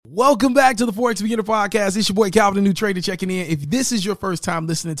Welcome back to the Forex Beginner Podcast. It's your boy Calvin, the new trader, checking in. If this is your first time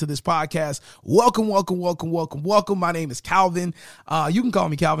listening to this podcast, welcome. My name is Calvin. You can call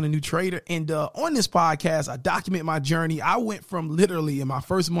me Calvin, the new trader. And on this podcast, I document my journey. I went from literally in my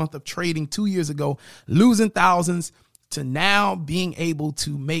first month of trading 2 years ago, losing thousands, to now being able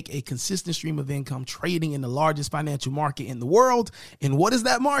to make a consistent stream of income trading in the largest financial market in the world. And what is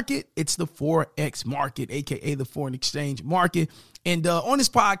that market? It's the Forex market, aka the foreign exchange market. And on this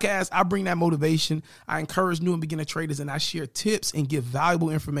podcast, I bring that motivation. I encourage new and beginner traders, and I share tips and give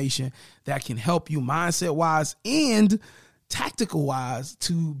valuable information that can help you mindset-wise and tactical-wise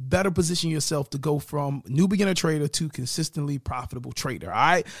to better position yourself to go from new beginner trader to consistently profitable trader. All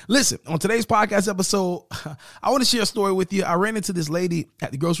right. Listen, on today's podcast episode, I want to share a story with you. I ran into this lady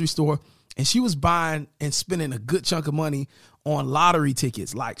at the grocery store, and she was buying and spending a good chunk of money on lottery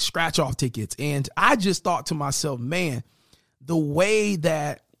tickets, like scratch-off tickets. And I just thought to myself, man, the way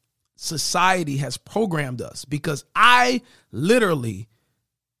that society has programmed us, because I literally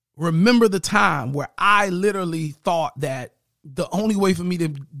remember the time where I literally thought that the only way for me to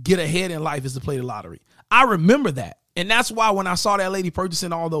get ahead in life is to play the lottery. I remember that. And that's why when I saw that lady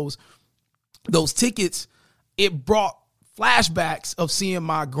purchasing all those tickets, it brought flashbacks of seeing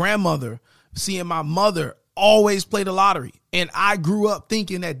my grandmother, seeing my mother always play the lottery. And I grew up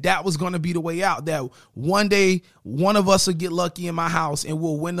thinking that that was going to be the way out, that one day one of us will get lucky in my house and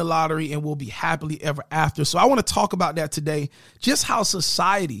we'll win the lottery and we'll be happily ever after. So I want to talk about that today, just how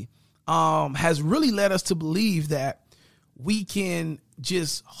society has really led us to believe that we can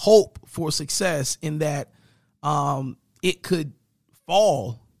just hope for success in that it could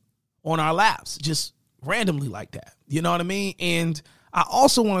fall on our laps just randomly like that. You know what I mean? And I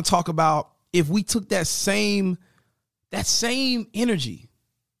also want to talk about if we took that same energy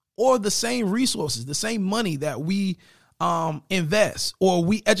or the same resources, the same money that we invest, or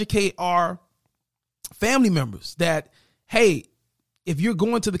we educate our family members that, hey, if you're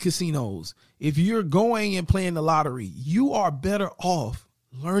going to the casinos, if you're going and playing the lottery, you are better off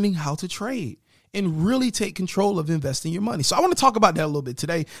learning how to trade and really take control of investing your money. So I want to talk about that a little bit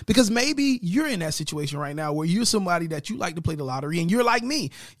today, because maybe you're in that situation right now where you're somebody that you like to play the lottery, and you're like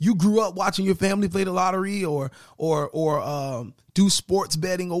me. You grew up watching your family play the lottery or do sports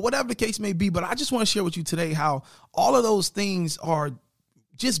betting or whatever the case may be. But I just want to share with you today how all of those things are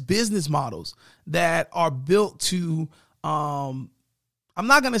just business models that are built to, I'm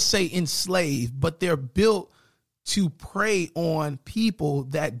not going to say enslave, but they're built to prey on people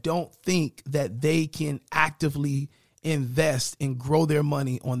that don't think that they can actively invest and grow their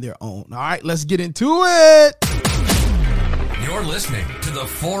money on their own. All right, let's get into it. You're listening to the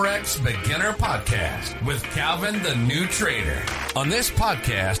Forex Beginner Podcast with Calvin, the new trader. On this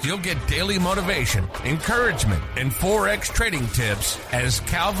podcast, you'll get daily motivation, encouragement, and Forex trading tips as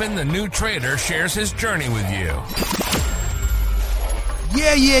Calvin, the new trader, shares his journey with you.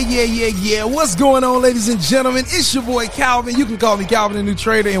 Yeah. What's going on, ladies and gentlemen? It's your boy Calvin. You can call me Calvin, the new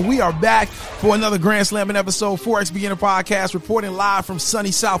trader, and we are back for another Grand Slamming episode, Forex Beginner Podcast, reporting live from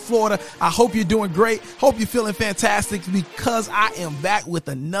sunny South Florida. I hope you're doing great. Hope you're feeling fantastic, because I am back with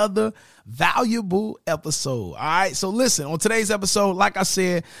another valuable episode. All right. So listen, on today's episode, like I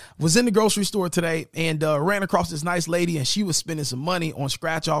said, was in the grocery store today and ran across this nice lady, and she was spending some money on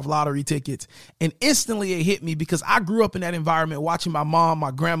scratch off lottery tickets. And instantly it hit me, because I grew up in that environment watching my mom, my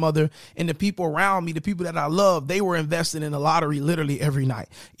grandmother, and the people around me, the people that I love, they were investing in the lottery literally every night,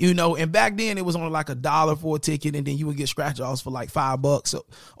 you know. And back then it was only like $1 for a ticket, and then you would get scratch offs for like $5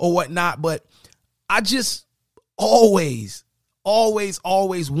 or whatnot. But I just always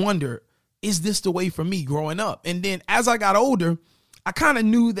wondered, is this the way for me growing up? And then as I got older, I kind of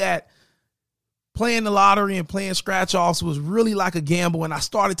knew that playing the lottery and playing scratch offs was really like a gamble. And I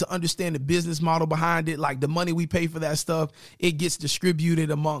started to understand the business model behind it. Like the money we pay for that stuff, it gets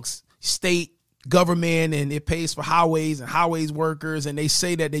distributed amongst state government, and it pays for highways and highways workers. And they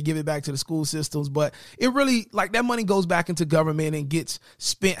say that they give it back to the school systems, but it really, like, that money goes back into government and gets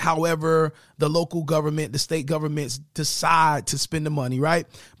spent however the local government, the state governments decide to spend the money. Right.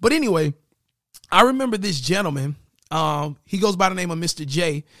 But anyway, I remember this gentleman, he goes by the name of Mr.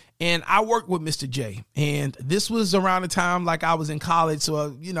 J, and I worked with Mr. J, and this was around the time like I was in college. So,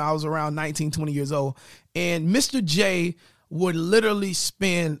 I was around 19, 20 years old, and Mr. J would literally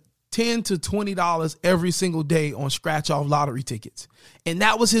spend $10 to $20 every single day on scratch off lottery tickets. And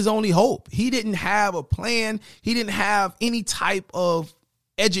that was his only hope. He didn't have a plan. He didn't have any type of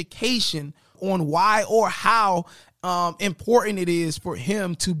education on why or how important it is for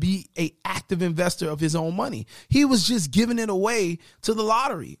him to be an active investor of his own money. He was just giving it away to the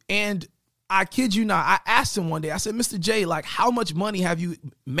lottery. And I kid you not, I asked him one day, I said, Mr. J, like, how much money have you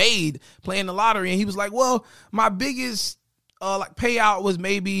made playing the lottery? And he was like, well, my biggest like payout was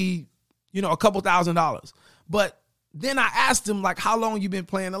maybe, a couple $1,000s. But then I asked him, like, how long you been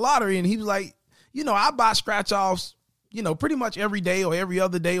playing the lottery? And he was like, I buy scratch offs, pretty much every day or every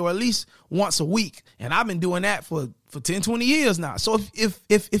other day, or at least once a week. And I've been doing that for 10, 20 years now. So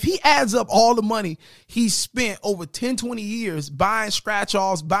if he adds up all the money he spent over 10, 20 years buying scratch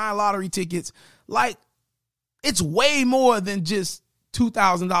offs, buying lottery tickets, like, it's way more than just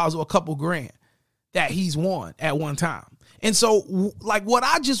 $2,000 or a couple grand that he's won at one time. And so, like, what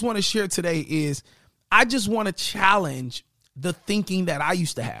I just want to share today is I just want to challenge the thinking that I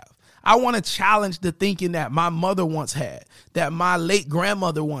used to have. I want to challenge the thinking that my mother once had, that my late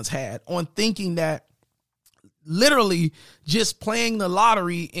grandmother once had, on thinking that literally just playing the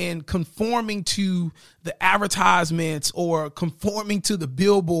lottery and conforming to the advertisements or conforming to the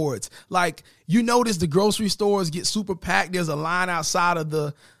billboards. Like, you notice the grocery stores get super packed. There's a line outside of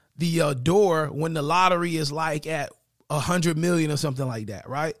the door when the lottery is like at 100 million or something like that,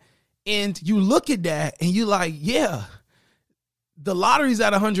 right? And you look at that and you're like, yeah, the lottery's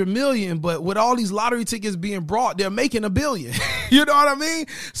at 100 million, but with all these lottery tickets being brought, they're making $1 billion. You know what I mean?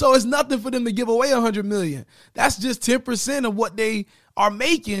 So it's nothing for them to give away 100 million. That's just 10% of what they are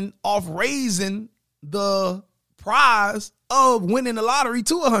making off raising the prize of winning the lottery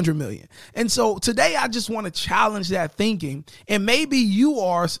to 100 million. And so today I just want to challenge that thinking. And maybe you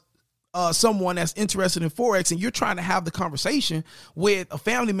are someone that's interested in Forex and you're trying to have the conversation with a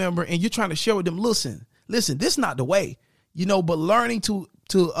family member and you're trying to share with them, listen, this is not the way. But learning to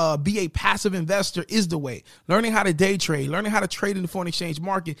be a passive investor is the way. Learning how to day trade, learning how to trade in the foreign exchange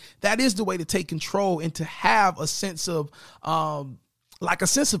market, that is the way to take control and to have a sense of honor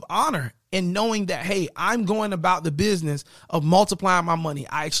in knowing that, hey, I'm going about the business of multiplying my money.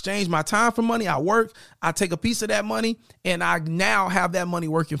 I exchange my time for money. I work, I take a piece of that money, and I now have that money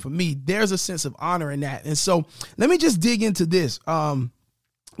working for me. There's a sense of honor in that. And so let me just dig into this. One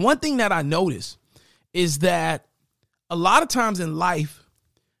thing that I noticed is that a lot of times in life,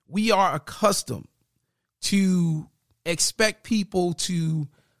 we are accustomed to expect people to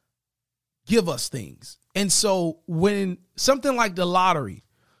give us things. And so when something like the lottery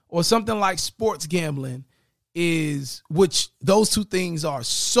or something like sports gambling is, which those two things are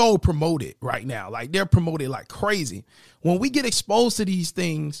so promoted right now, like they're promoted like crazy. When we get exposed to these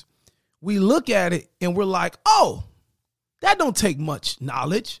things, we look at it and we're like, oh, that don't take much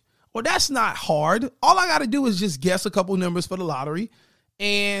knowledge. Well, that's not hard. All I got to do is just guess a couple numbers for the lottery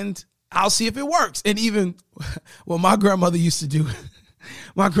and I'll see if it works. And even what my grandmother used to do,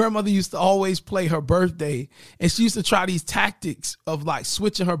 my grandmother used to always play her birthday and she used to try these tactics of like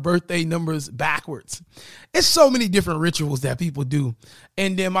switching her birthday numbers backwards. It's so many different rituals that people do.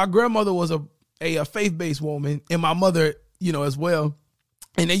 And then my grandmother was a faith-based woman and my mother, as well.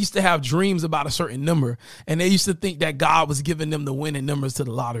 And they used to have dreams about a certain number and they used to think that God was giving them the winning numbers to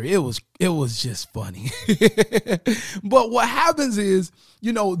the lottery. It was just funny. But what happens is,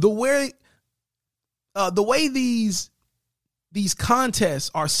 the way these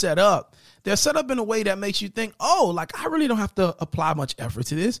contests are set up, they're set up in a way that makes you think, oh, like I really don't have to apply much effort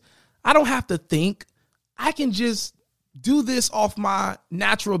to this. I don't have to think. I can just do this off my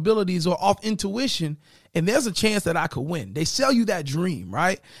natural abilities or off intuition, and there's a chance that I could win. They sell you that dream,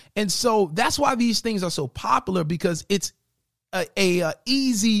 right? And so that's why these things are so popular, because it's a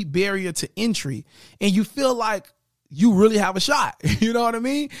easy barrier to entry, and you feel like you really have a shot. You know what I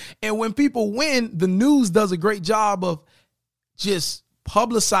mean? And when people win, the news does a great job of just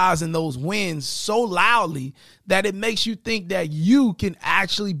publicizing those wins so loudly that it makes you think that you can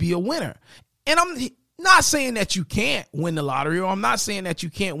actually be a winner. And I'm not saying that you can't win the lottery, or I'm not saying that you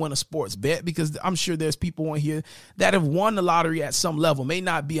can't win a sports bet, because I'm sure there's people on here that have won the lottery at some level. May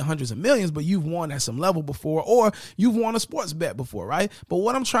not be hundreds of millions, but you've won at some level before, or you've won a sports bet before, right? But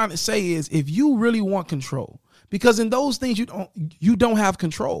what I'm trying to say is, if you really want control, because in those things you don't have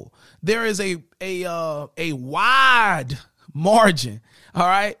control. There is a wide margin, all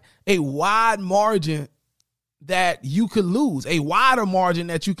right? A wide margin that you could lose, a wider margin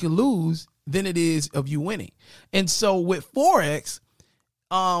that you can lose than it is of you winning. And so with Forex,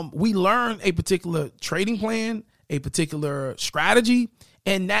 we learn a particular trading plan, a particular strategy,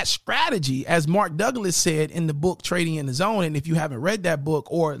 And that strategy, as Mark Douglas said in the book Trading in the Zone, and if you haven't read that book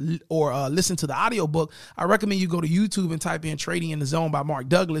or listened to the audio book, I recommend you go to YouTube and type in Trading in the Zone by Mark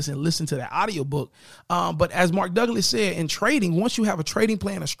Douglas and listen to that audio book. But as Mark Douglas said, in trading, once you have a trading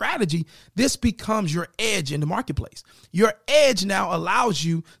plan, a strategy, this becomes your edge in the marketplace. Your edge now allows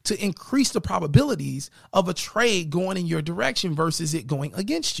you to increase the probabilities of a trade going in your direction versus it going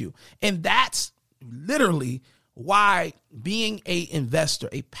against you. And that's literally why being a investor,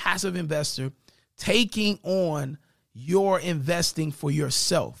 a passive investor, taking on your investing for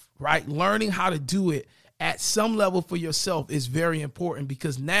yourself, right? Learning how to do it at some level for yourself is very important,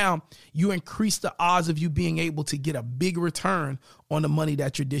 because now you increase the odds of you being able to get a big return on the money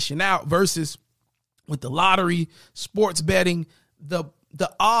that you're dishing out versus with the lottery, sports betting. The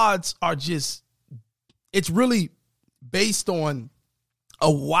odds are just, it's really based on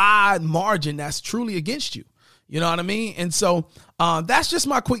a wide margin that's truly against you. You know what I mean? And so that's just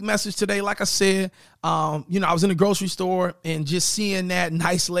my quick message today. Like I said, I was in the grocery store and just seeing that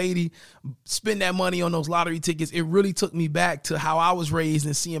nice lady spend that money on those lottery tickets, it really took me back to how I was raised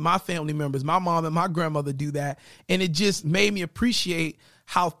and seeing my family members, my mom and my grandmother do that. And it just made me appreciate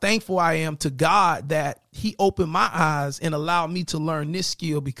how thankful I am to God that he opened my eyes and allowed me to learn this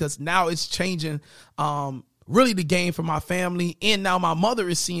skill, because now it's changing really the game for my family. And now my mother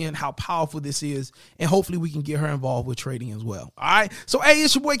is seeing how powerful this is, and hopefully we can get her involved with trading as well. All right. So, hey,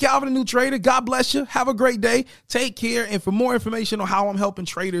 it's your boy Calvin, the New Trader. God bless you. Have a great day. Take care. And for more information on how I'm helping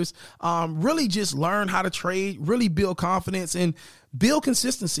traders, really just learn how to trade, really build confidence and build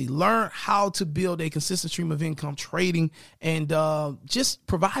consistency, learn how to build a consistent stream of income trading, and just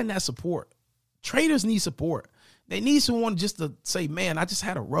providing that support. Traders need support. They need someone just to say, man, I just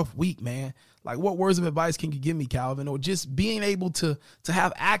had a rough week, man. Like, what words of advice can you give me, Calvin? Or just being able to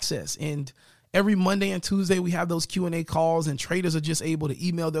have access. And every Monday and Tuesday, we have those Q&A calls, and traders are just able to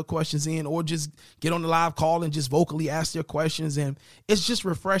email their questions in or just get on the live call and just vocally ask their questions. And it's just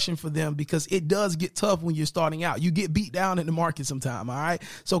refreshing for them, because it does get tough when you're starting out. You get beat down in the market sometime. All right.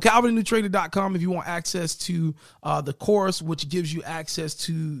 So CalvinTheNewTrader.com if you want access to the course, which gives you access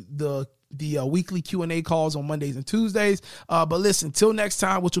to the weekly Q&A calls on Mondays and Tuesdays. But listen, till next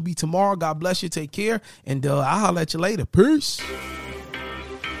time, which will be tomorrow, God bless you. Take care. And I'll holler at you later. Peace.